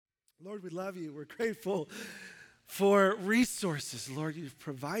Lord, we love you. We're grateful for resources. Lord, you've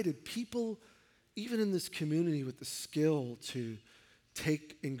provided people, even in this community, with the skill to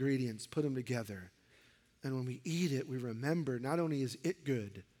take ingredients, put them together. And when we eat it, we remember not only is it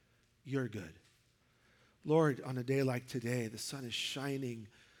good, you're good. Lord, on a day like today, the sun is shining.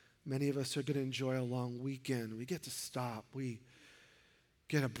 Many of us are going to enjoy a long weekend. We get to stop. We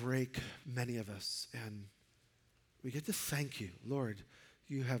get a break, many of us, and we get to thank you. Lord,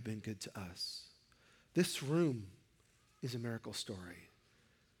 you have been good to us. This room is a miracle story.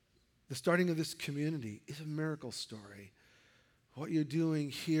 The starting of this community is a miracle story. What you're doing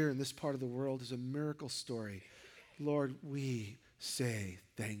here in this part of the world is a miracle story. Lord, we say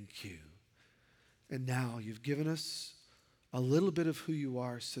thank you. And now you've given us a little bit of who you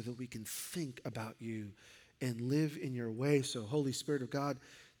are so that we can think about you and live in your way. So Holy Spirit of God,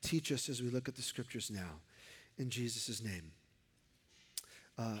 teach us as we look at the scriptures now. In Jesus' name.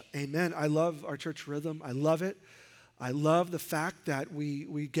 Amen. I love our church rhythm. I love it. I love the fact that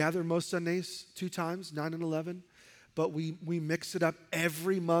we gather most Sundays 2 times, 9 and 11, but we mix it up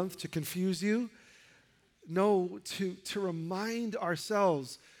every month to confuse you. No, to remind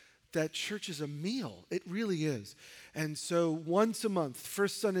ourselves that church is a meal. It really is. And so once a month,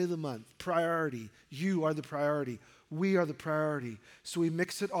 first Sunday of the month, priority. You are the priority. We are the priority. So we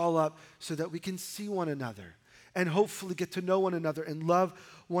mix it all up so that we can see one another and hopefully get to know one another and love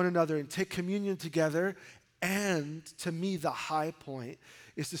one another and take communion together. And to me, the high point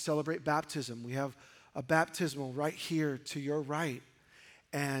is to celebrate baptism. We have a baptismal right here to your right.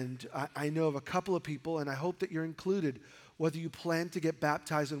 And I know of a couple of people, and I hope that you're included, whether you plan to get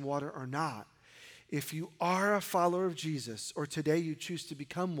baptized in water or not. If you are a follower of Jesus, or today you choose to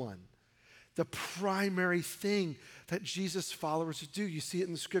become one, the primary thing that Jesus followers do, you see it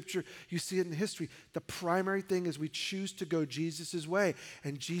in the scripture, you see it in history, the primary thing is we choose to go Jesus' way.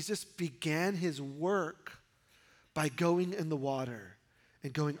 And Jesus began his work by going in the water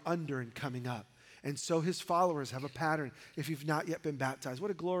and going under and coming up. And so his followers have a pattern if you've not yet been baptized.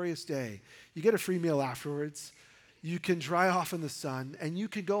 What a glorious day. You get a free meal afterwards. You can dry off in the sun, and you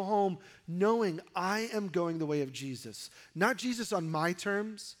can go home knowing I am going the way of Jesus. Not Jesus on my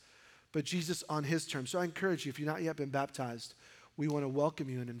terms, but Jesus on his terms. So I encourage you, if you've not yet been baptized, we want to welcome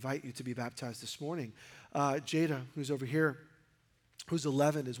you and invite you to be baptized this morning. Jada, who's over here, who's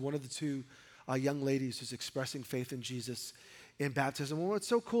 11, is one of the 2 young ladies who's expressing faith in Jesus in baptism. Well, what's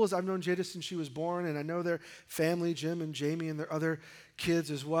so cool is I've known Jada since she was born, and I know their family, Jim and Jamie, and their other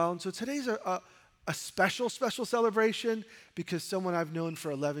kids as well. And so today's a special celebration because someone I've known for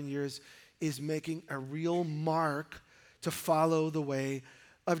 11 years is making a real mark to follow the way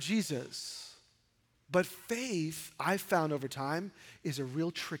of Jesus. But faith, I've found over time, is a real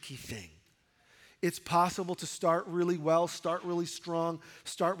tricky thing. It's possible to start really well, start really strong,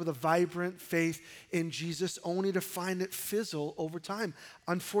 start with a vibrant faith in Jesus, only to find it fizzle over time.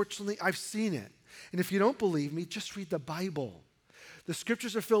 Unfortunately, I've seen it. And if you don't believe me, just read the Bible. The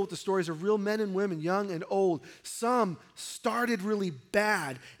scriptures are filled with the stories of real men and women, young and old. Some started really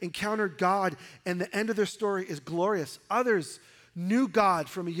bad, encountered God, and the end of their story is glorious. Others knew God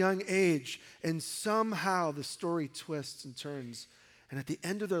from a young age, and somehow the story twists and turns. And at the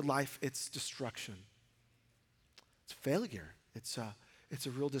end of their life, it's destruction. It's failure. It's a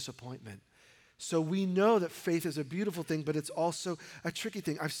real disappointment. So we know that faith is a beautiful thing, but it's also a tricky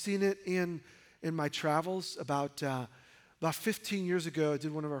thing. I've seen it in my travels. About 15 years ago, I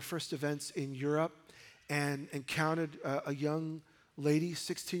did one of our first events in Europe and encountered a young lady,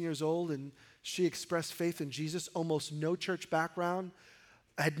 16 years old, and she expressed faith in Jesus, almost no church background,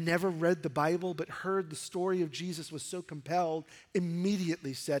 had never read the Bible, but heard the story of Jesus, was so compelled,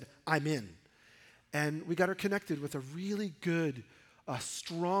 immediately said, I'm in. And we got her connected with a really good,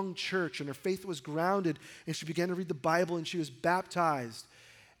 strong church, and her faith was grounded, and she began to read the Bible, and she was baptized.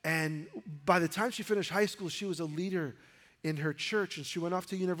 And by the time she finished high school, she was a leader in her church, and she went off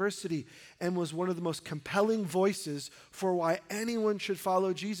to university and was one of the most compelling voices for why anyone should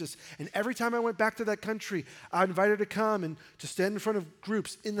follow Jesus. And every time I went back to that country, I invited her to come and to stand in front of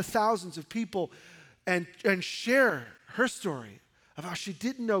groups in the thousands of people and share her story of how she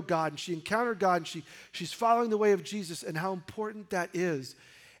didn't know God and she encountered God and she's following the way of Jesus and how important that is.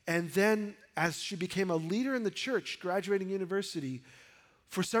 And then as she became a leader in the church, graduating university,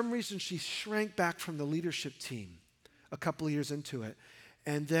 for some reason she shrank back from the leadership team a couple of years into it.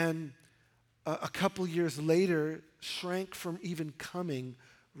 And then a couple of years later, shrank from even coming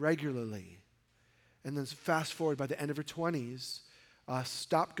regularly. And then fast forward, by the end of her 20s,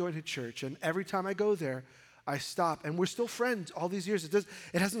 stopped going to church. And every time I go there, I stop. And we're still friends all these years. It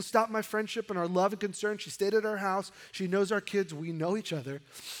hasn't stopped my friendship and our love and concern. She stayed at our house. She knows our kids. We know each other.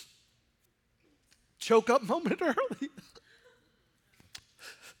 choke up moment early.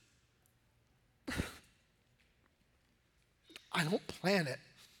 I don't plan it.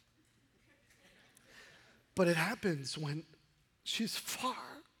 But it happens when she's far.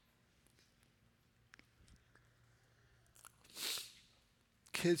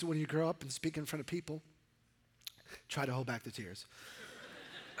 Kids, when you grow up and speak in front of people, try to hold back the tears.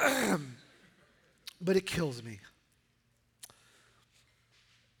 But it kills me.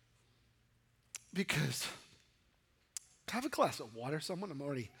 Because, can I have a glass of water, someone? I'm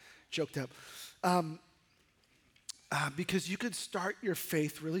already choked up. Because you could start your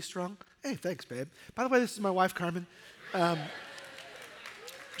faith really strong. Hey, thanks, babe. By the way, this is my wife, Carmen.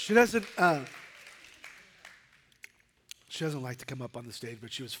 She doesn't like to come up on the stage,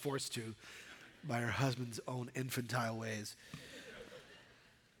 but she was forced to by her husband's own infantile ways.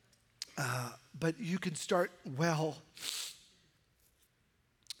 But you can start well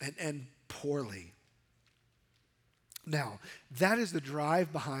and poorly. Now, that is the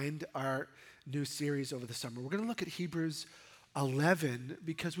drive behind our new series over the summer. We're going to look at Hebrews 11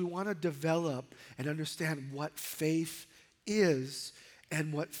 because we want to develop and understand what faith is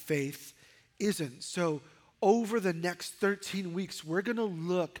and what faith isn't. So over the next 13 weeks, we're going to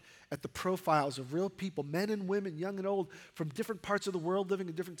look at the profiles of real people, men and women, young and old, from different parts of the world, living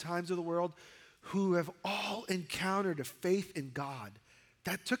in different times of the world, who have all encountered a faith in God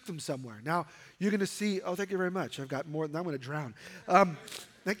that took them somewhere. Now, you're going to see, oh, thank you very much. I've got more, now I'm going to drown.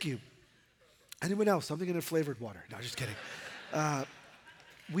 Thank you. Anyone else? Something in a flavored water. No, just kidding.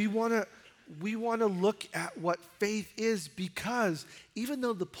 We want to look at what faith is because even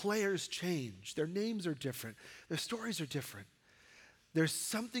though the players change, their names are different, their stories are different, there's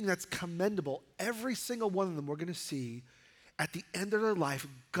something that's commendable. Every single one of them we're going to see at the end of their life,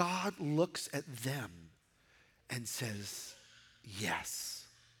 God looks at them and says, yes.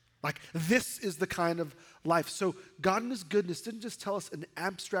 Like, this is the kind of life. So God in his goodness didn't just tell us in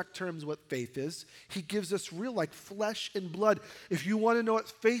abstract terms what faith is. He gives us real, like flesh and blood. If you want to know what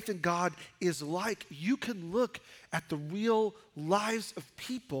faith in God is like, you can look at the real lives of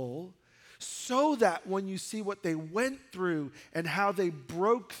people so that when you see what they went through and how they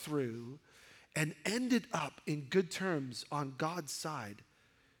broke through and ended up in good terms on God's side,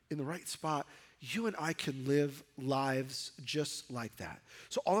 in the right spot, you and I can live lives just like that.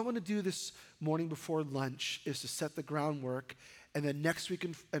 So all I want to do this morning before lunch is to set the groundwork, and then next week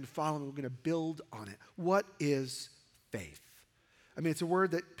and following, we're going to build on it. What is faith? I mean, it's a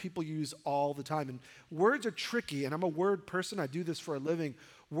word that people use all the time, and words are tricky, and I'm a word person. I do this for a living.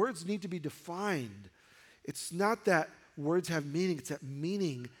 Words need to be defined. It's not that words have meaning, it's that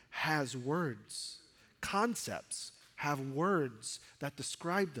meaning has words. Concepts have words that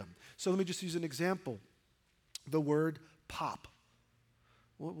describe them. So let me just use an example. The word pop.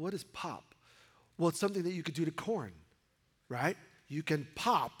 What is pop? Well, it's something that you could do to corn, right? You can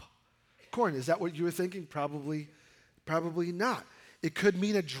pop corn. Is that what you were thinking? Probably not. It could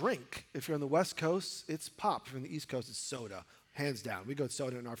mean a drink. If you're on the West Coast, it's pop. If you're on the East Coast, it's soda. Hands down. We go with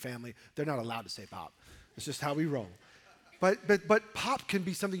soda in our family. They're not allowed to say pop. It's just how we roll. But pop can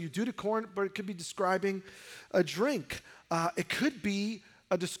be something you do to corn, but it could be describing a drink. It could be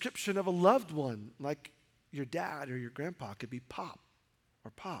a description of a loved one, like your dad or your grandpa. It could be pop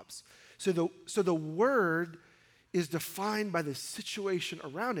or pops. So the word is defined by the situation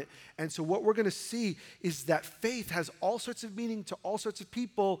around it. And so what we're going to see is that faith has all sorts of meaning to all sorts of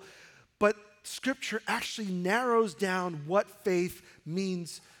people, but Scripture actually narrows down what faith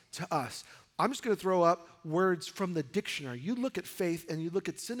means to us. I'm just going to throw up words from the dictionary. You look at faith and you look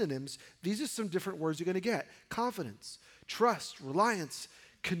at synonyms. These are some different words you're going to get. Confidence, trust, reliance,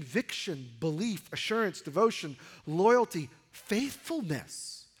 conviction, belief, assurance, devotion, loyalty,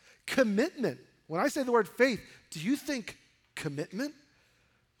 faithfulness, commitment. When I say the word faith, do you think commitment?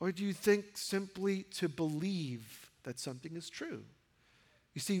 Or do you think simply to believe that something is true?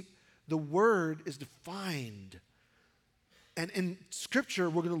 You see, the word is defined. And in Scripture,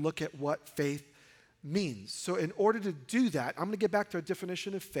 we're going to look at what faith means. So in order to do that, I'm going to get back to our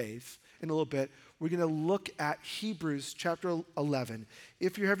definition of faith in a little bit. We're going to look at Hebrews chapter 11.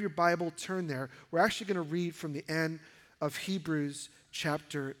 If you have your Bible, turn there. We're actually going to read from the end of Hebrews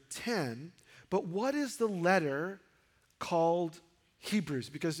chapter 10. But what is the letter called Hebrews?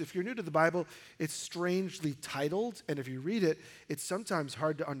 Because if you're new to the Bible, it's strangely titled, and if you read it, it's sometimes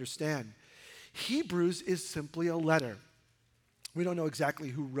hard to understand. Hebrews is simply a letter. We don't know exactly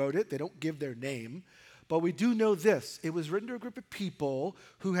who wrote it. They don't give their name. But we do know this. It was written to a group of people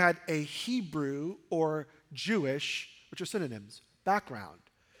who had a Hebrew or Jewish, which are synonyms, background.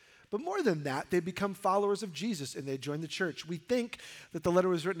 But more than that, they become followers of Jesus and they join the church. We think that the letter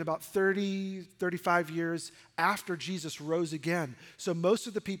was written about 30, 35 years after Jesus rose again. So most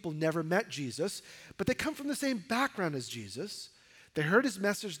of the people never met Jesus, but they come from the same background as Jesus. They heard his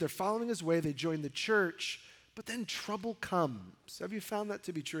message, they're following his way, they join the church, but then trouble comes. Have you found that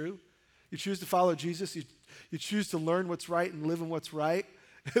to be true? You choose to follow Jesus, you choose to learn what's right and live in what's right,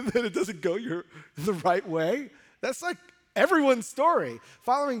 and then it doesn't go the right way. That's like everyone's story.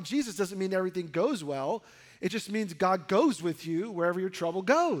 Following Jesus doesn't mean everything goes well. It just means God goes with you wherever your trouble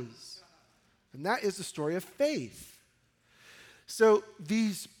goes. And that is the story of faith. So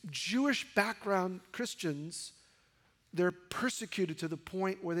these Jewish background Christians, they're persecuted to the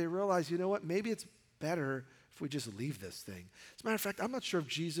point where they realize, you know what, maybe it's better if we just leave this thing. As a matter of fact, I'm not sure if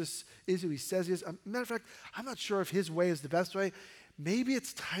Jesus is who he says he is. As a matter of fact, I'm not sure if his way is the best way. Maybe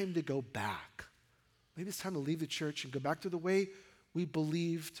it's time to go back. Maybe it's time to leave the church and go back to the way we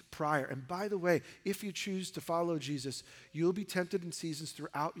believed prior. And by the way, if you choose to follow Jesus, you'll be tempted in seasons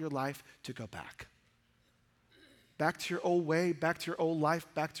throughout your life to go back. Back to your old way, back to your old life,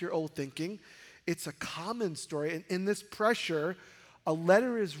 back to your old thinking. It's a common story. And in this pressure, a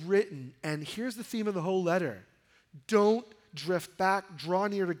letter is written, and here's the theme of the whole letter. Don't drift back, draw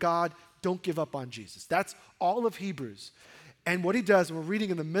near to God, don't give up on Jesus. That's all of Hebrews. And what he does, and we're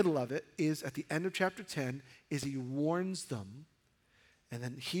reading in the middle of it, is at the end of chapter 10, is he warns them. And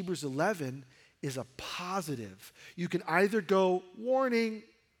then Hebrews 11 is a positive. You can either go warning,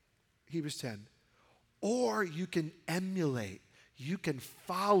 Hebrews 10, or you can emulate. You can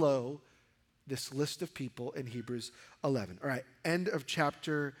follow this list of people in Hebrews 11. All right, end of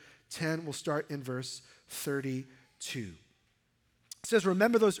chapter 10. We'll start in verse 32. It says,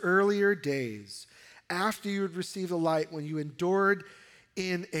 remember those earlier days after you had received the light, when you endured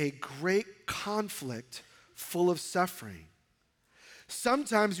in a great conflict full of suffering.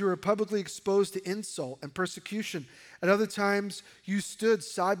 Sometimes you were publicly exposed to insult and persecution. At other times, you stood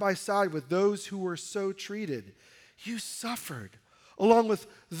side by side with those who were so treated. You suffered along with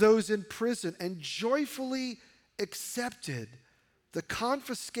those in prison and joyfully accepted the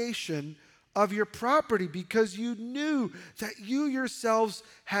confiscation of your property because you knew that you yourselves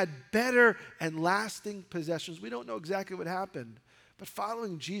had better and lasting possessions. We don't know exactly what happened, but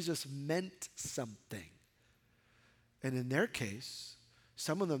following Jesus meant something. And in their case,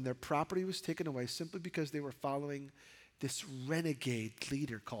 some of them, their property was taken away simply because they were following this renegade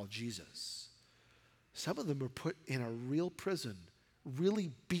leader called Jesus. Some of them were put in a real prison,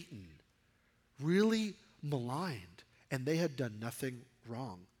 really beaten, really maligned, and they had done nothing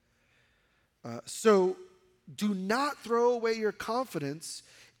wrong. So do not throw away your confidence.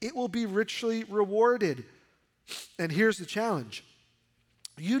 It will be richly rewarded. And here's the challenge.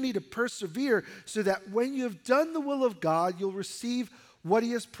 You need to persevere so that when you have done the will of God, you'll receive what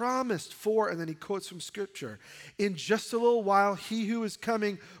he has promised for, and then he quotes from Scripture. In just a little while, he who is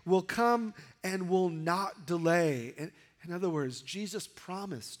coming will come and will not delay. In other words, Jesus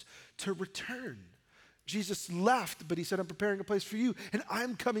promised to return. Jesus left, but he said, I'm preparing a place for you, and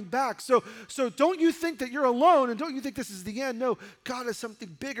I'm coming back. So don't you think that you're alone, and don't you think this is the end. No, God has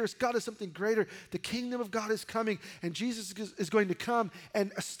something bigger. God has something greater. The kingdom of God is coming, and Jesus is going to come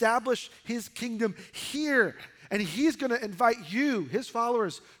and establish his kingdom here. And he's going to invite you, his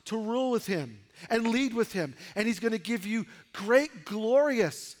followers, to rule with him and lead with him. And he's going to give you great,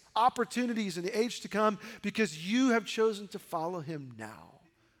 glorious opportunities in the age to come because you have chosen to follow him now.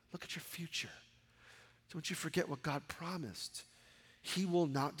 Look at your future. Don't you forget what God promised. He will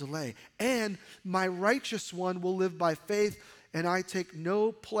not delay. And my righteous one will live by faith, and I take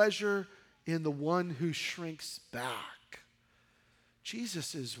no pleasure in the one who shrinks back.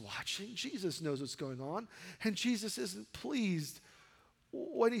 Jesus is watching. Jesus knows what's going on. And Jesus isn't pleased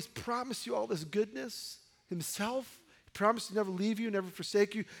when he's promised you all this goodness himself. He promised to never leave you, never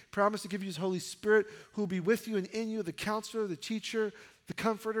forsake you. He promised to give you his Holy Spirit who will be with you and in you, the counselor, the teacher, the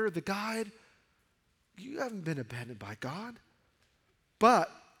comforter, the guide. You haven't been abandoned by God. But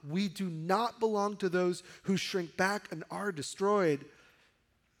we do not belong to those who shrink back and are destroyed.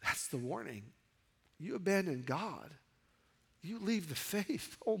 That's the warning. You abandon God. You leave the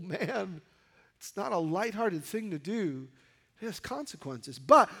faith. Oh man, it's not a lighthearted thing to do. It has consequences.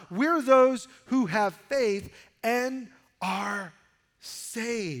 But we're those who have faith and are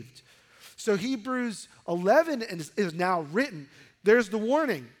saved. So Hebrews 11 is now written. There's the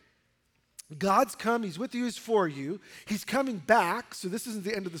warning. God's come, he's with you, he's for you. He's coming back, so this isn't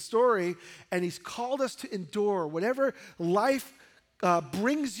the end of the story, and he's called us to endure. Whatever life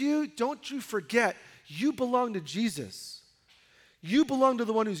brings you, don't you forget, you belong to Jesus. You belong to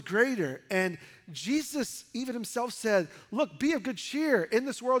the one who's greater. And Jesus even himself said, look, be of good cheer. In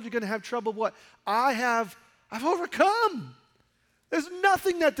this world, you're going to have trouble. What? I've overcome. There's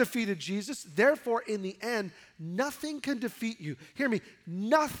nothing that defeated Jesus. Therefore, in the end, nothing can defeat you. Hear me.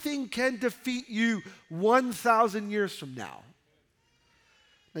 Nothing can defeat you 1,000 years from now.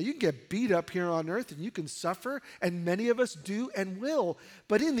 Now, you can get beat up here on earth and you can suffer, and many of us do and will.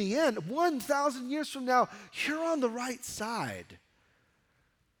 But in the end, 1,000 years from now, you're on the right side.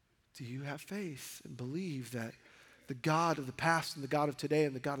 Do you have faith and believe that the God of the past and the God of today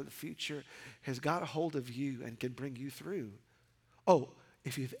and the God of the future has got a hold of you and can bring you through? Oh,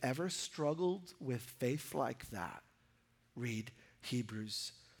 if you've ever struggled with faith like that, read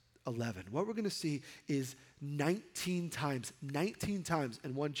Hebrews 11. What we're going to see is 19 times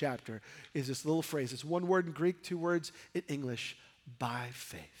in one chapter is this little phrase. It's one word in Greek, two words in English, by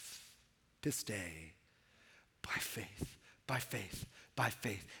faith. Piste. By faith, by faith, by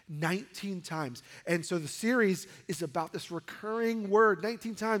faith. 19 times. And so the series is about this recurring word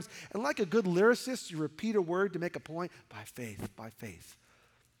 19 times. And like a good lyricist, you repeat a word to make a point. By faith, by faith.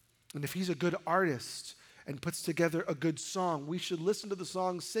 And if he's a good artist and puts together a good song, we should listen to the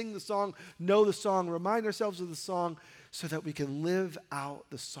song, sing the song, know the song, remind ourselves of the song so that we can live out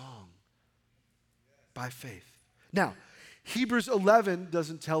the song by faith. Now, Hebrews 11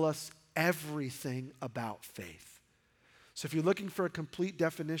 doesn't tell us everything about faith. So if you're looking for a complete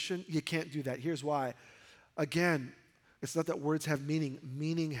definition, you can't do that. Here's why. Again, it's not that words have meaning.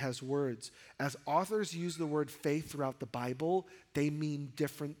 Meaning has words. As authors use the word faith throughout the Bible, they mean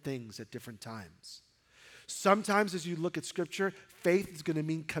different things at different times. Sometimes as you look at Scripture, faith is going to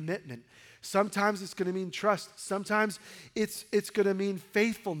mean commitment. Sometimes it's going to mean trust. Sometimes it's going to mean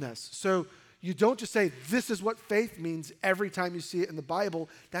faithfulness. So you don't just say, this is what faith means every time you see it in the Bible.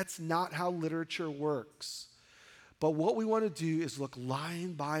 That's not how literature works. But what we want to do is look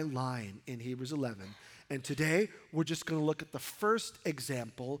line by line in Hebrews 11. And today, we're just going to look at the first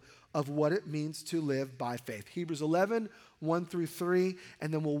example of what it means to live by faith. Hebrews 11, 1 through 3,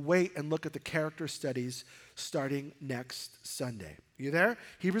 and then we'll wait and look at the character studies starting next Sunday. You there?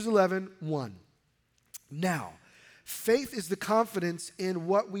 Hebrews 11, 1. Now, faith is the confidence in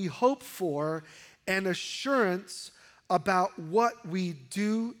what we hope for and assurance about what we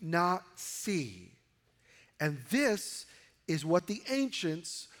do not see. And this is what the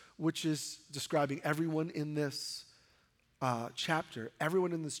ancients, which is describing everyone in this chapter,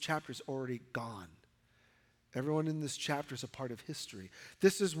 everyone in this chapter is already gone. Everyone in this chapter is a part of history.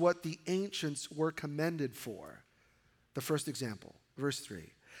 This is what the ancients were commended for. The first example, verse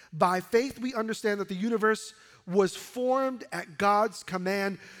 3. By faith we understand that the universe was formed at God's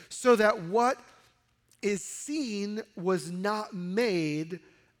command so that what is seen was not made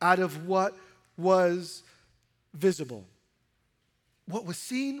out of what was visible. What was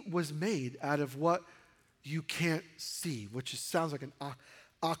seen was made out of what you can't see, which sounds like an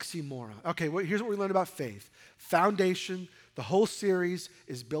oxymoron. Okay, well, here's what we learned about faith. Foundation, the whole series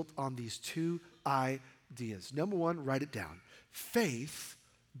is built on these two ideas. Number one, write it down. Faith,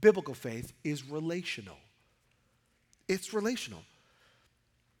 biblical faith, is relational. It's relational.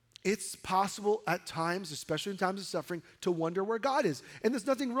 It's possible at times, especially in times of suffering, to wonder where God is. And there's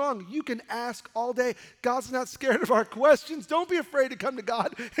nothing wrong. You can ask all day. God's not scared of our questions. Don't be afraid to come to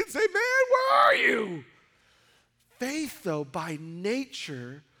God and say, man, where are you? Faith, though, by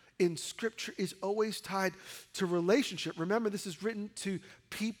nature in Scripture is always tied to relationship. Remember, this is written to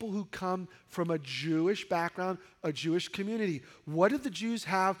people who come from a Jewish background, a Jewish community. What did the Jews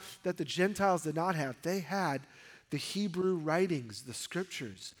have that the Gentiles did not have? They had the Hebrew writings, the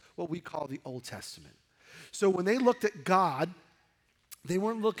Scriptures, what we call the Old Testament. So when they looked at God, they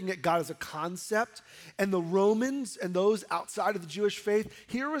weren't looking at God as a concept. And the Romans and those outside of the Jewish faith,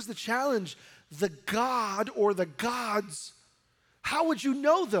 here was the challenge. The God or the gods, how would you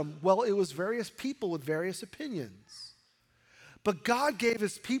know them? Well, it was various people with various opinions. But God gave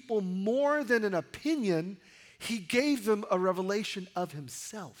his people more than an opinion. He gave them a revelation of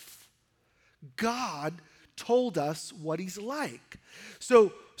himself. God told us what he's like.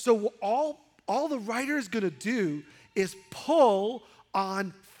 So all the writer is going to do is pull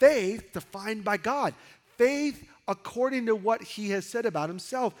on faith defined by God. Faith according to what he has said about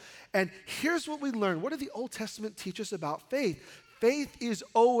himself. And here's what we learn. What did the Old Testament teach us about faith? Faith is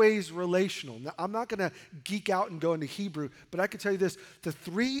always relational. Now, I'm not going to geek out and go into Hebrew, but I can tell you this. The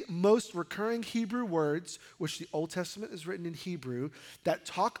three most recurring Hebrew words, which the Old Testament is written in Hebrew, that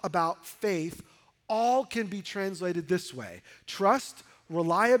talk about faith, all can be translated this way: trust,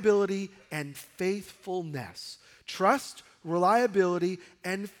 reliability, and faithfulness. Trust, reliability,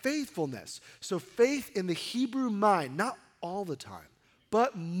 and faithfulness. So faith in the Hebrew mind, not all the time,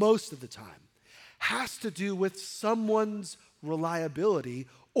 but most of the time, has to do with someone's reliability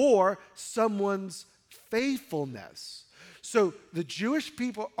or someone's faithfulness. So the Jewish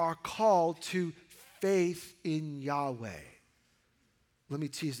people are called to faith in Yahweh. Let me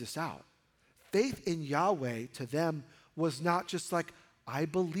tease this out. Faith in Yahweh to them was not just like, I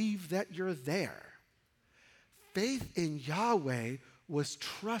believe that you're there. Faith in Yahweh was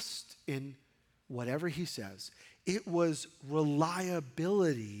trust in whatever he says. It was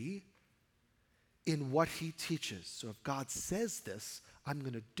reliability in what he teaches. So if God says this, I'm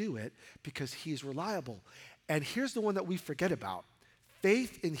going to do it because he's reliable. And here's the one that we forget about.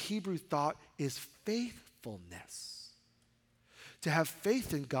 Faith in Hebrew thought is faithfulness. To have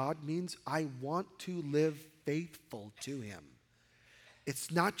faith in God means I want to live faithful to him.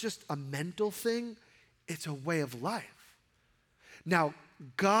 It's not just a mental thing, it's a way of life. Now,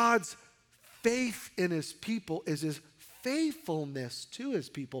 God's faith in his people is his faithfulness to his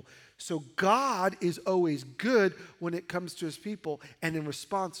people. So God is always good when it comes to his people. And in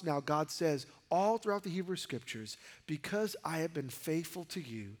response, now God says, all throughout the Hebrew scriptures, because I have been faithful to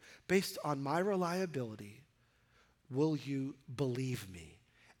you, based on my reliability, will you believe me?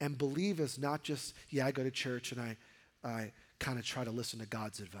 And believe is not just, yeah, I go to church and I kind of try to listen to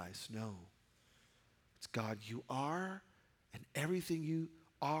God's advice. No. It's God, you are, and everything you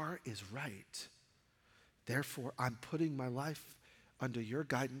are is right. Therefore, I'm putting my life under your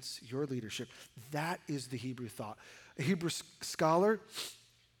guidance, your leadership. That is the Hebrew thought. A Hebrew scholar,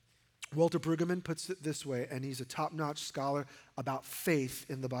 Walter Brueggemann, puts it this way, and he's a top-notch scholar about faith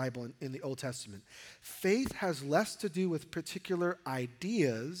in the Bible and in the Old Testament. Faith has less to do with particular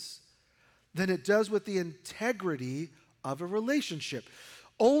ideas than it does with the integrity of a relationship.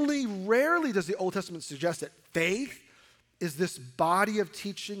 Only rarely does the Old Testament suggest that faith is this body of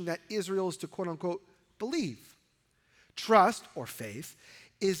teaching that Israel is to quote-unquote believe. Trust, or faith,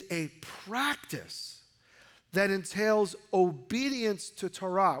 is a practice that entails obedience to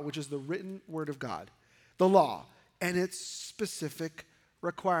Torah, which is the written word of God, the law, and its specific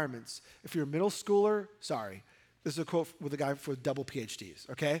requirements. If you're a middle schooler, sorry, this is a quote with a guy with double PhDs,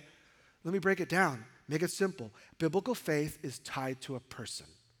 okay? Let me break it down, make it simple. Biblical faith is tied to a person.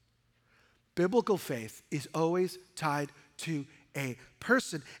 Biblical faith is always tied to a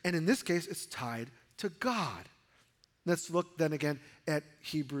person, and in this case, it's tied to God. Let's look then again at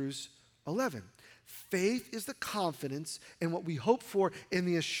Hebrews 11. Faith is the confidence in what we hope for, in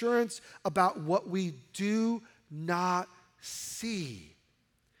the assurance about what we do not see.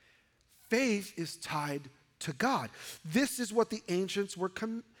 Faith is tied to God. This is what the ancients were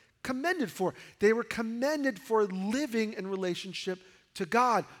commended for. They were commended for living in relationship to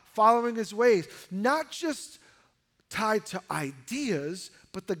God, following his ways, not just tied to ideas,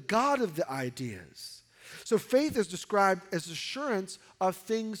 but the God of the ideas. So faith is described as assurance of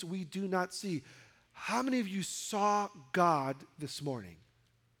things we do not see. How many of you saw God this morning?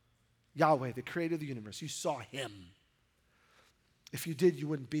 Yahweh, the creator of the universe. You saw him. If you did, you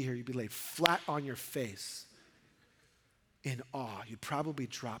wouldn't be here. You'd be laid flat on your face in awe. You'd probably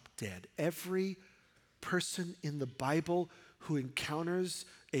drop dead. Every person in the Bible who encounters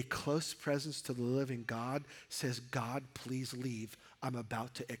a close presence to the living God says, God, please leave. I'm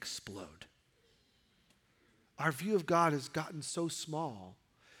about to explode. Our view of God has gotten so small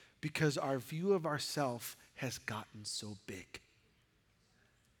because our view of ourselves has gotten so big.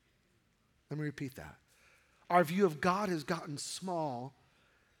 Let me repeat that. Our view of God has gotten small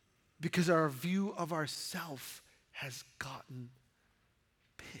because our view of ourselves has gotten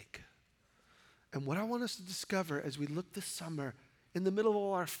big. And what I want us to discover as we look this summer, in the middle of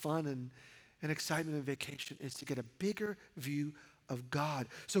all our fun and excitement and vacation, is to get a bigger view of God.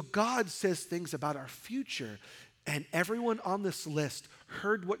 So God says things about our future, and everyone on this list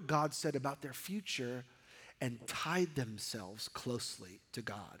heard what God said about their future and tied themselves closely to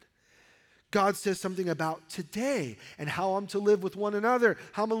God. God says something about today and how I'm to live with one another,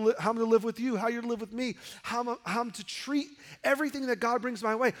 how I'm to live with you, how you're to live with me, how I'm to treat everything that God brings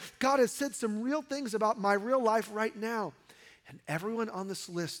my way. God has said some real things about my real life right now. And everyone on this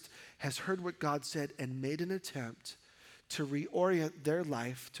list has heard what God said and made an attempt to reorient their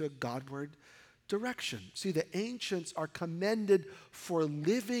life to a Godward direction. See, the ancients are commended for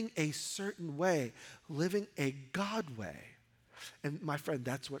living a certain way, living a God way. And my friend,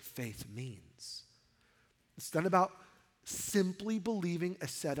 that's what faith means. It's not about simply believing a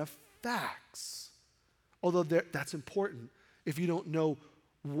set of facts. Although that's important. If you don't know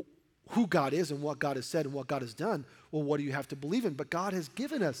who God is and what God has said and what God has done, well, what do you have to believe in? But God has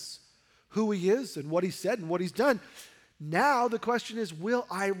given us who he is and what he said and what he's done. Now the question is, will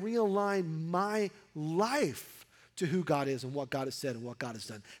I realign my life to who God is and what God has said and what God has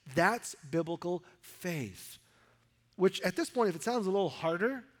done. That's biblical faith, which at this point, if it sounds a little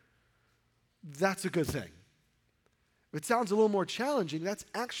harder, that's a good thing. If it sounds a little more challenging, that's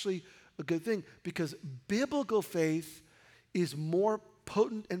actually a good thing, because biblical faith is more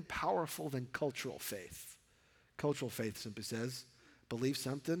potent and powerful than cultural faith. Cultural faith simply says, believe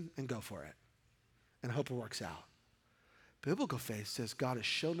something and go for it and hope it works out. Biblical faith says God has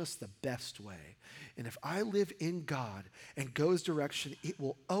shown us the best way. And if I live in God and go His direction, it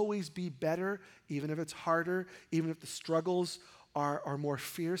will always be better, even if it's harder, even if the struggles are more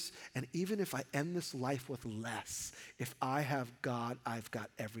fierce, and even if I end this life with less. If I have God, I've got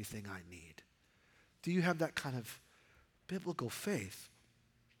everything I need. Do you have that kind of biblical faith?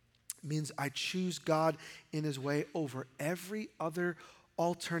 It means I choose God in His way over every other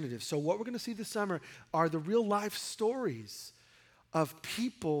alternative. So what we're going to see this summer are the real life stories of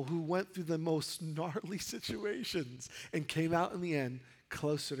people who went through the most gnarly situations and came out in the end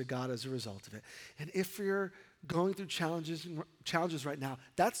closer to God as a result of it. And if you're going through challenges right now,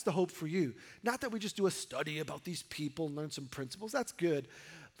 that's the hope for you. Not that we just do a study about these people and learn some principles. That's good.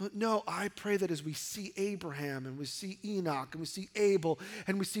 But no, I pray that as we see Abraham and we see Enoch and we see Abel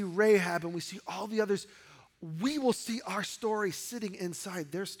and we see Rahab and we see all the others, we will see our story sitting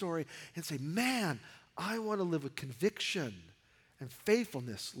inside their story and say, man, I want to live with conviction and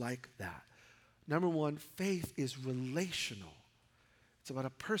faithfulness like that. Number one, faith is relational. It's about a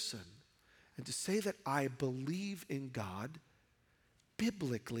person. And to say that I believe in God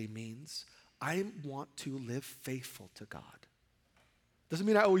biblically means I want to live faithful to God. Doesn't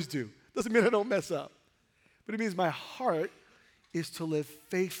mean I always do. Doesn't mean I don't mess up. But it means my heart is to live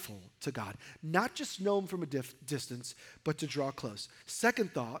faithful to God. Not just know Him from a distance, but to draw close.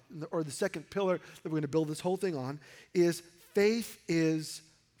 Second thought, or the second pillar that we're going to build this whole thing on, is faith is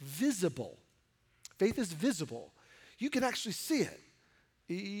visible. Faith is visible. You can actually see it.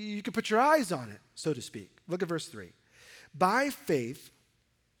 You can put your eyes on it, so to speak. Look at verse 3. By faith,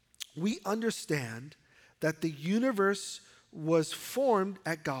 we understand that the universe was formed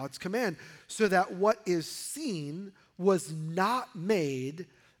at God's command, so that what is seen was not made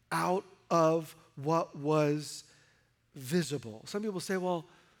out of what was visible. Some people say, well,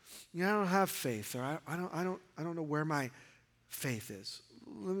 I don't have faith, or I don't know where my faith is.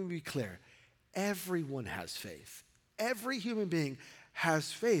 Let me be clear. Everyone has faith. Every human being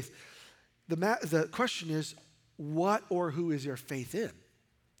has faith. The question is, what or who is your faith in?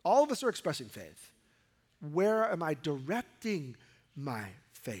 All of us are expressing faith. Where am I directing my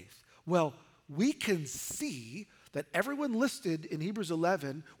faith? Well, we can see that everyone listed in Hebrews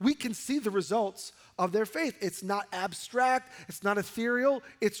 11, we can see the results of their faith. It's not abstract, it's not ethereal,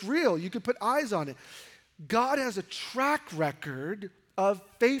 it's real. You can put eyes on it. God has a track record of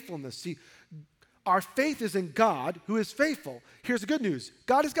faithfulness. See, our faith is in God, who is faithful. Here's the good news.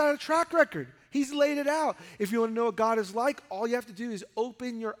 God has got a track record. He's laid it out. If you want to know what God is like, all you have to do is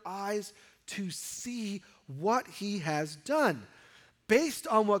open your eyes to see what He has done. Based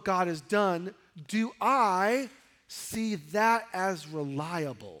on what God has done, do I see that as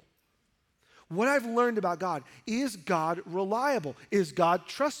reliable? What I've learned about God, is God reliable? Is God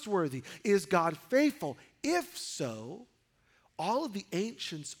trustworthy? Is God faithful? If so, all of the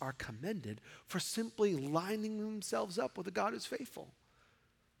ancients are commended for simply lining themselves up with a God who's faithful.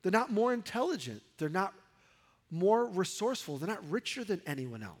 They're not more intelligent. They're not more resourceful. They're not richer than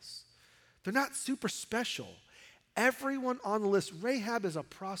anyone else. They're not super special. Everyone on the list, Rahab is a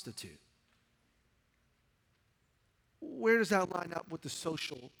prostitute. Where does that line up with the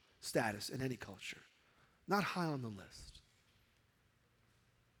social status in any culture? Not high on the list.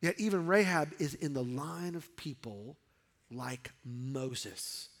 Yet even Rahab is in the line of people like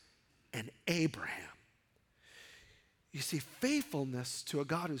Moses and Abraham. You see, faithfulness to a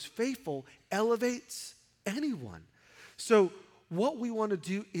God who's faithful elevates anyone. So what we want to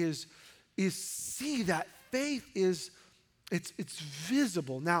do is see that faith it's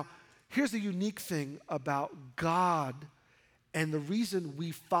visible. Now, here's the unique thing about God and the reason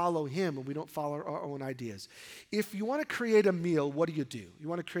we follow Him and we don't follow our own ideas. If you want to create a meal, what do? You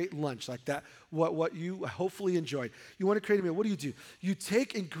want to create lunch like that, what you hopefully enjoyed. You want to create a meal, what do? You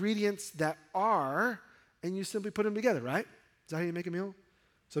take ingredients that are, and you simply put them together, right? Is that how you make a meal?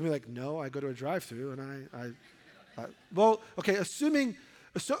 Some people are like, no, I go to a drive-thru and I well, okay, assuming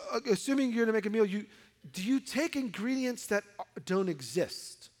you're going to make a meal, do you take ingredients that don't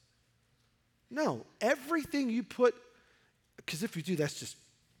exist? No. Everything you put, because if you do, that's just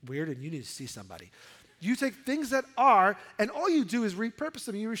weird and you need to see somebody. You take things that are, and all you do is repurpose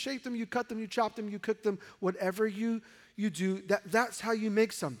them. You reshape them, you cut them, you chop them, you cook them, whatever you do, that's how you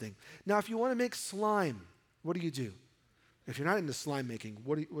make something. Now, if you want to make slime, What do? If you're not into slime making,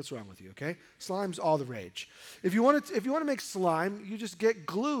 what's wrong with you, okay? Slime's all the rage. If you want to make slime, you just get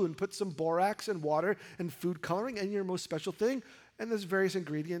glue and put some borax and water and food coloring and your most special thing. And there's various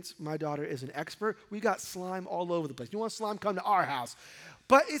ingredients. My daughter is an expert. We got slime all over the place. You want slime? Come to our house.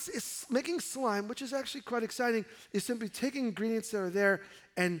 But it's making slime, which is actually quite exciting, is simply taking ingredients that are there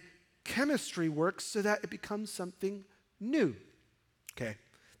and chemistry works so that it becomes something new. Okay,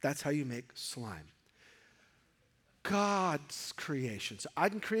 that's how you make slime. God's creation. So I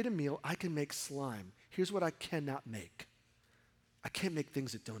can create a meal, I can make slime. Here's what I cannot make. I can't make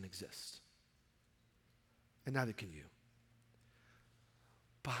things that don't exist. And neither can you.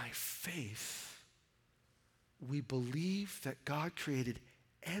 By faith, we believe that God created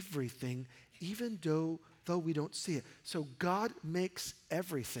everything, even though we don't see it. So God makes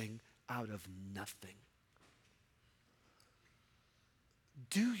everything out of nothing.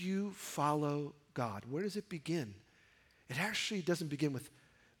 Do you follow God? Where does it begin? It actually doesn't begin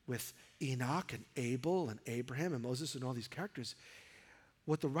with Enoch and Abel and Abraham and Moses and all these characters.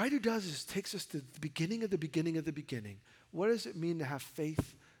 What the writer does is takes us to the beginning of the beginning of the beginning. What does it mean to have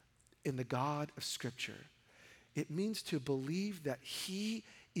faith in the God of Scripture? It means to believe that He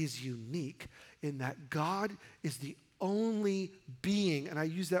is unique in that God is the only being, and I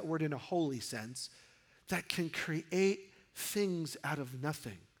use that word in a holy sense, that can create things out of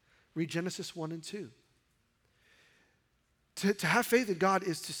nothing. Read Genesis 1 and 2. To have faith in God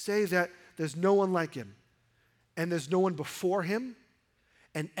is to say that there's no one like Him, and there's no one before Him,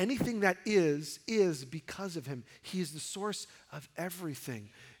 and anything that is because of Him. He is the source of everything.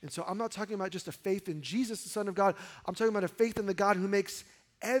 And so I'm not talking about just a faith in Jesus, the Son of God. I'm talking about a faith in the God who makes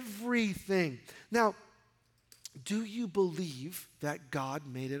everything. Now, do you believe that God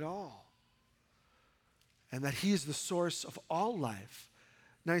made it all? And that He is the source of all life?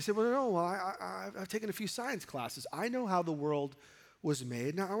 Now you say, I've taken a few science classes. I know how the world was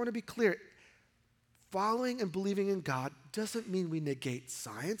made. Now I want to be clear. Following and believing in God doesn't mean we negate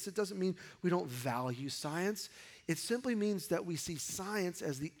science. It doesn't mean we don't value science. It simply means that we see science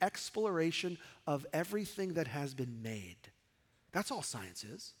as the exploration of everything that has been made. That's all science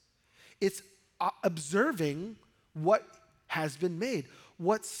is. It's observing what has been made.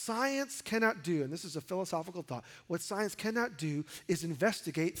 What science cannot do, and this is a philosophical thought, what science cannot do is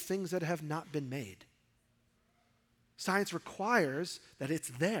investigate things that have not been made. Science requires that it's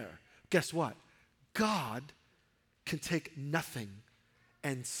there. Guess what? God can take nothing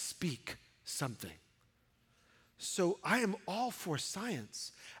and speak something. So I am all for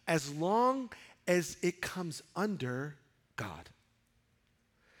science as long as it comes under God.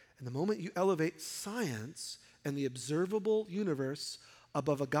 And the moment you elevate science and the observable universe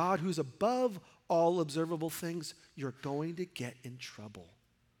above a God who's above all observable things, you're going to get in trouble.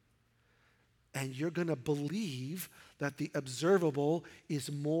 And you're going to believe that the observable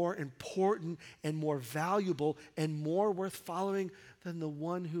is more important and more valuable and more worth following than the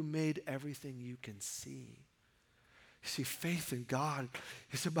one who made everything you can see. You see, faith in God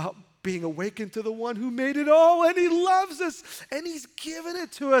is about being awakened to the one who made it all, and He loves us, and He's given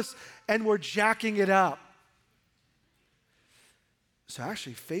it to us, and we're jacking it up. So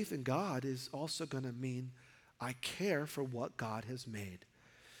actually, faith in God is also going to mean I care for what God has made.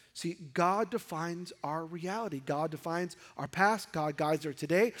 See, God defines our reality. God defines our past. God guides our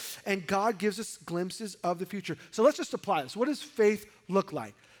today. And God gives us glimpses of the future. So let's just apply this. What does faith look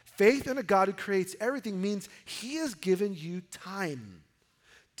like? Faith in a God who creates everything means He has given you time.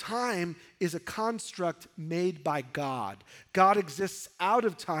 Time is a construct made by God. God exists out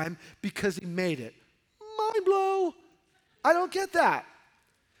of time because He made it. Mind blow. I don't get that.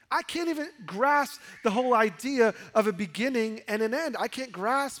 I can't even grasp the whole idea of a beginning and an end. I can't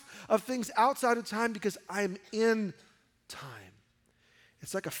grasp of things outside of time because I'm in time.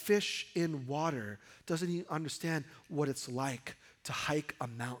 It's like a fish in water doesn't even understand what it's like to hike a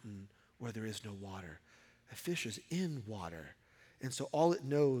mountain where there is no water. A fish is in water, and so all it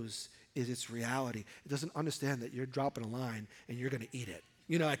knows is its reality. It doesn't understand that you're dropping a line and you're going to eat it.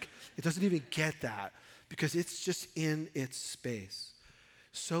 It doesn't even get that because it's just in its space.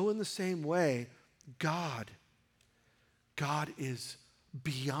 So in the same way, God is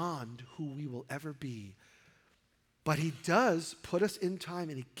beyond who we will ever be. But He does put us in time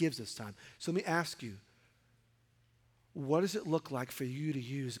and He gives us time. So let me ask you, what does it look like for you to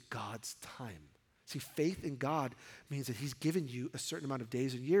use God's time? See, faith in God means that He's given you a certain amount of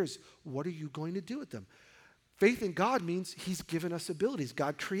days and years. What are you going to do with them? Faith in God means He's given us abilities.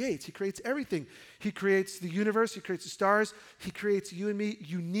 God creates. He creates everything. He creates the universe. He creates the stars. He creates you and me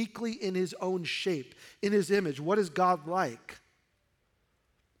uniquely in His own shape, in His image. What is God like?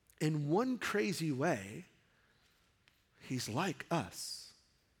 In one crazy way, he's like us.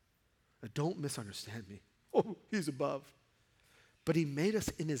 Now, don't misunderstand me. Oh, he's above. But he made us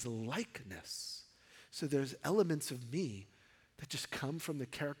in his likeness. So there's elements of me that just come from the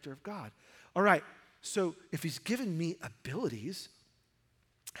character of God. All right, so if he's given me abilities,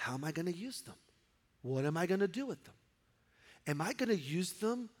 how am I going to use them? What am I going to do with them? Am I going to use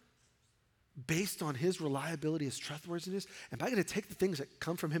them based on his reliability, his trustworthiness? Am I going to take the things that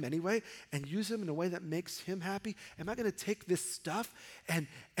come from him anyway and use them in a way that makes him happy? Am I going to take this stuff and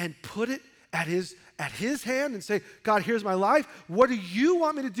put it at his hand and say, God, here's my life. What do you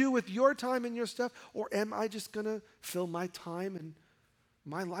want me to do with your time and your stuff? Or am I just going to fill my time and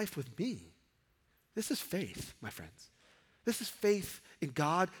my life with me? This is faith, my friends. This is faith in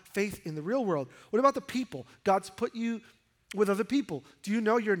God, faith in the real world. What about the people? God's put you with other people. Do you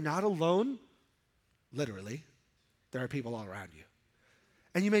know you're not alone? Literally, there are people all around you.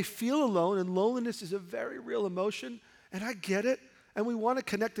 And you may feel alone, and loneliness is a very real emotion, and I get it, and we want to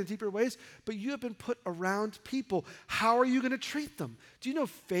connect in deeper ways, but you have been put around people. How are you going to treat them? Do you know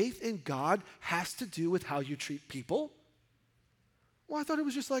faith in God has to do with how you treat people? Well, I thought it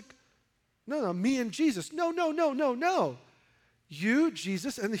was just like, no, me and Jesus. No. You,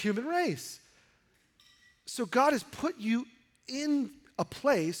 Jesus, and the human race. So God has put you in a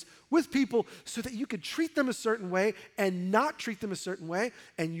place with people so that you could treat them a certain way and not treat them a certain way,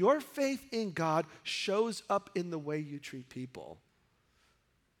 and your faith in God shows up in the way you treat people.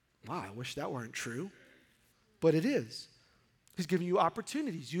 Wow, I wish that weren't true, but it is. He's giving you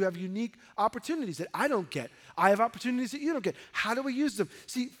opportunities. You have unique opportunities that I don't get. I have opportunities that you don't get. How do we use them?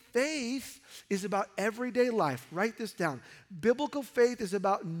 See, faith is about everyday life. Write this down. Biblical faith is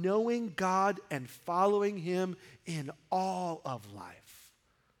about knowing God and following him in all of life.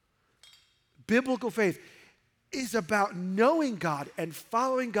 Biblical faith is about knowing God and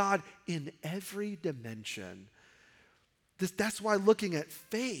following God in every dimension. That's why looking at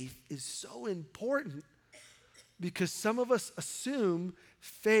faith is so important, because some of us assume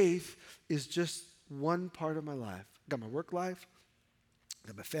faith is just one part of my life. Got my work life,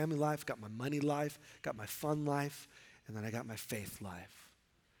 got my family life, got my money life, got my fun life, and then I got my faith life.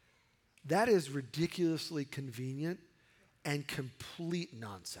 That is ridiculously convenient and complete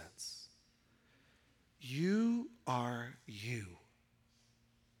nonsense. You are you.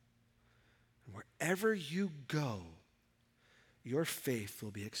 And wherever you go, your faith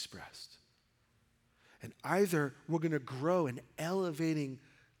will be expressed. And either we're going to grow in elevating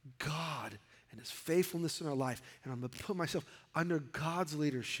God and his faithfulness in our life, and I'm going to put myself under God's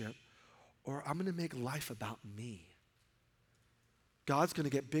leadership, or I'm going to make life about me. God's going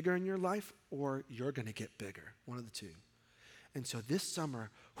to get bigger in your life, or you're going to get bigger, one of the two. And so this summer,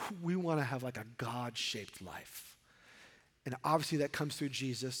 we want to have like a God-shaped life. And obviously that comes through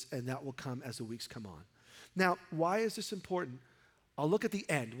Jesus, and that will come as the weeks come on. Now, why is this important? I'll look at the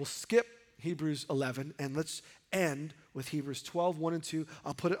end. We'll skip Hebrews 11, and let's end with Hebrews 12, 1 and 2.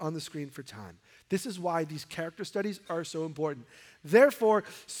 I'll put it on the screen for time. This is why these character studies are so important. Therefore,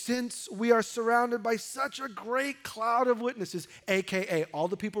 since we are surrounded by such a great cloud of witnesses, AKA all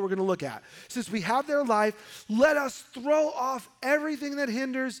the people we're going to look at, since we have their life, let us throw off everything that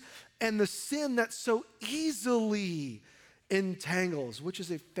hinders and the sin that so easily entangles, which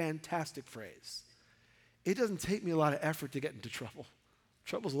is a fantastic phrase. It doesn't take me a lot of effort to get into trouble.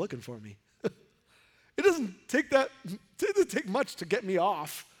 Trouble's looking for me. It doesn't take much to get me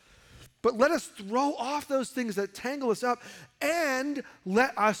off. But let us throw off those things that tangle us up, and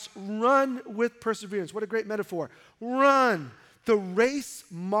let us run with perseverance. What a great metaphor. Run the race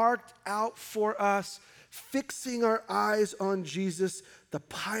marked out for us, fixing our eyes on Jesus, the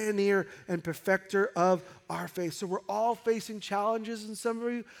pioneer and perfecter of our faith. So we're all facing challenges, and some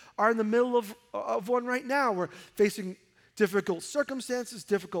of you are in the middle of one right now. We're facing difficult circumstances,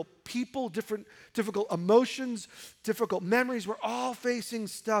 difficult people, difficult emotions, difficult memories. We're all facing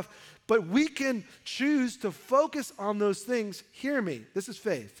stuff, but we can choose to focus on those things. Hear me, this is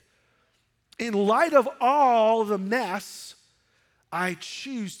faith. In light of all the mess, I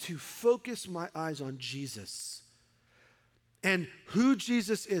choose to focus my eyes on Jesus and who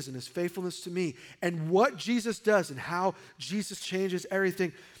Jesus is and his faithfulness to me and what Jesus does and how Jesus changes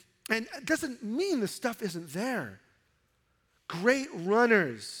everything. And it doesn't mean the stuff isn't there. Great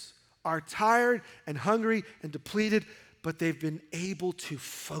runners are tired and hungry and depleted, but they've been able to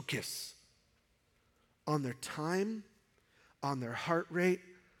focus on their time, on their heart rate,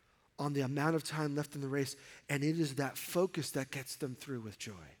 on the amount of time left in the race, and it is that focus that gets them through with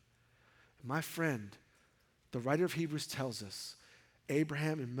joy. My friend, the writer of Hebrews tells us,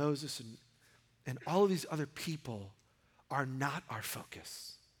 Abraham and Moses and all of these other people are not our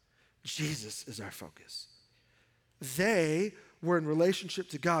focus. Jesus is our focus. They were in relationship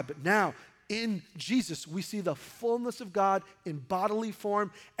to God, but now in Jesus, we see the fullness of God in bodily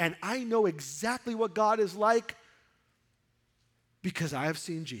form, and I know exactly what God is like because I have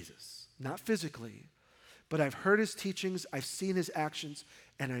seen Jesus, not physically, but I've heard his teachings, I've seen his actions,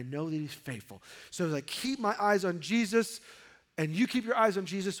 and I know that he's faithful. So as I keep my eyes on Jesus, and you keep your eyes on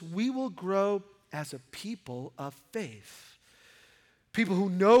Jesus, we will grow as a people of faith. People who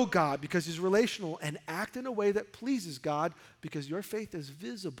know God because he's relational and act in a way that pleases God because your faith is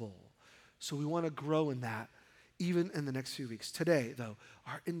visible. So we want to grow in that even in the next few weeks. Today, though,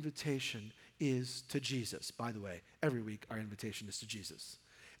 our invitation is to Jesus. By the way, every week our invitation is to Jesus.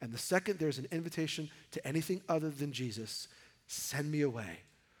 And the second there's an invitation to anything other than Jesus, send me away.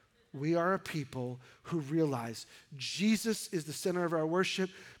 We are a people who realize Jesus is the center of our worship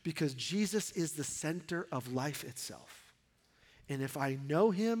because Jesus is the center of life itself. And if I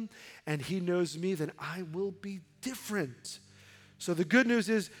know him and he knows me, then I will be different. So the good news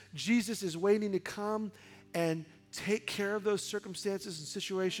is Jesus is waiting to come and take care of those circumstances and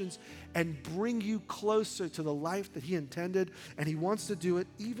situations and bring you closer to the life that he intended, and he wants to do it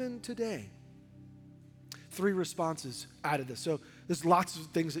even today. 3 responses out of this. So there's lots of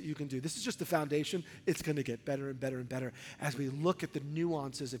things that you can do. This is just the foundation. It's going to get better and better and better as we look at the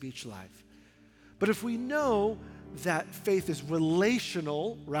nuances of each life. But if we know that faith is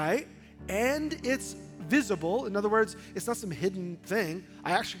relational, right, and it's visible, in other words, it's not some hidden thing.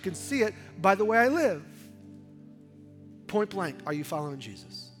 I actually can see it by the way I live. Point blank, are you following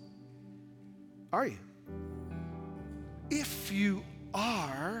Jesus? Are you? If you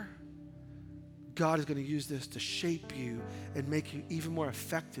are, God is going to use this to shape you and make you even more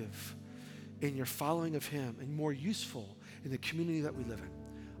effective in your following of him and more useful in the community that we live in.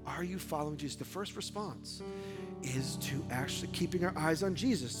 Are you following Jesus? The first response is to actually keeping our eyes on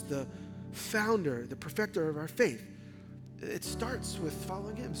Jesus, the founder, the perfecter of our faith. It starts with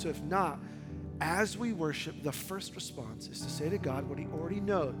following him. So if not, as we worship, the first response is to say to God what he already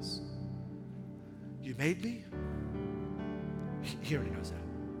knows. You made me? He already knows that.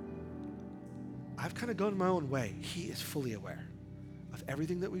 I've kind of gone my own way. He is fully aware of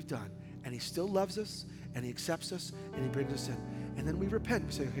everything that we've done, and he still loves us, and he accepts us, and he brings us in. And then we repent.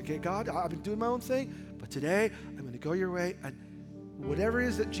 We say, okay, God, I've been doing my own thing, but today I'm going to go your way, and whatever it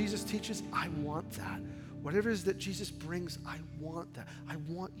is that Jesus teaches, I want that. Whatever it is that Jesus brings, I want that. I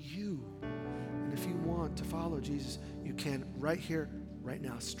want you. And if you want to follow Jesus, you can right here, right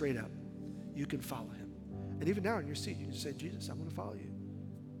now, straight up. You can follow him. And even now in your seat, you can just say, Jesus, I want to follow you.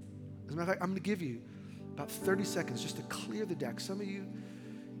 As a matter of fact, I'm going to give you about 30 seconds just to clear the deck. Some of you,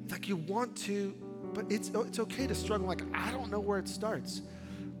 like you want to, but it's okay to struggle. Like, I don't know where it starts.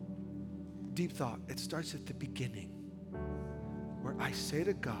 Deep thought. It starts at the beginning where I say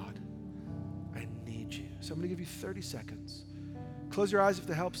to God, I need you. So I'm going to give you 30 seconds. Close your eyes if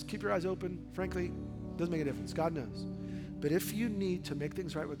that helps. Keep your eyes open. Frankly, it doesn't make a difference. God knows. But if you need to make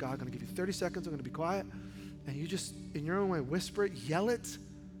things right with God, I'm going to give you 30 seconds. I'm going to be quiet. And you just, in your own way, whisper it, yell it,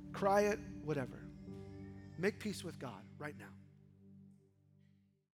 cry it, whatever. Make peace with God right now.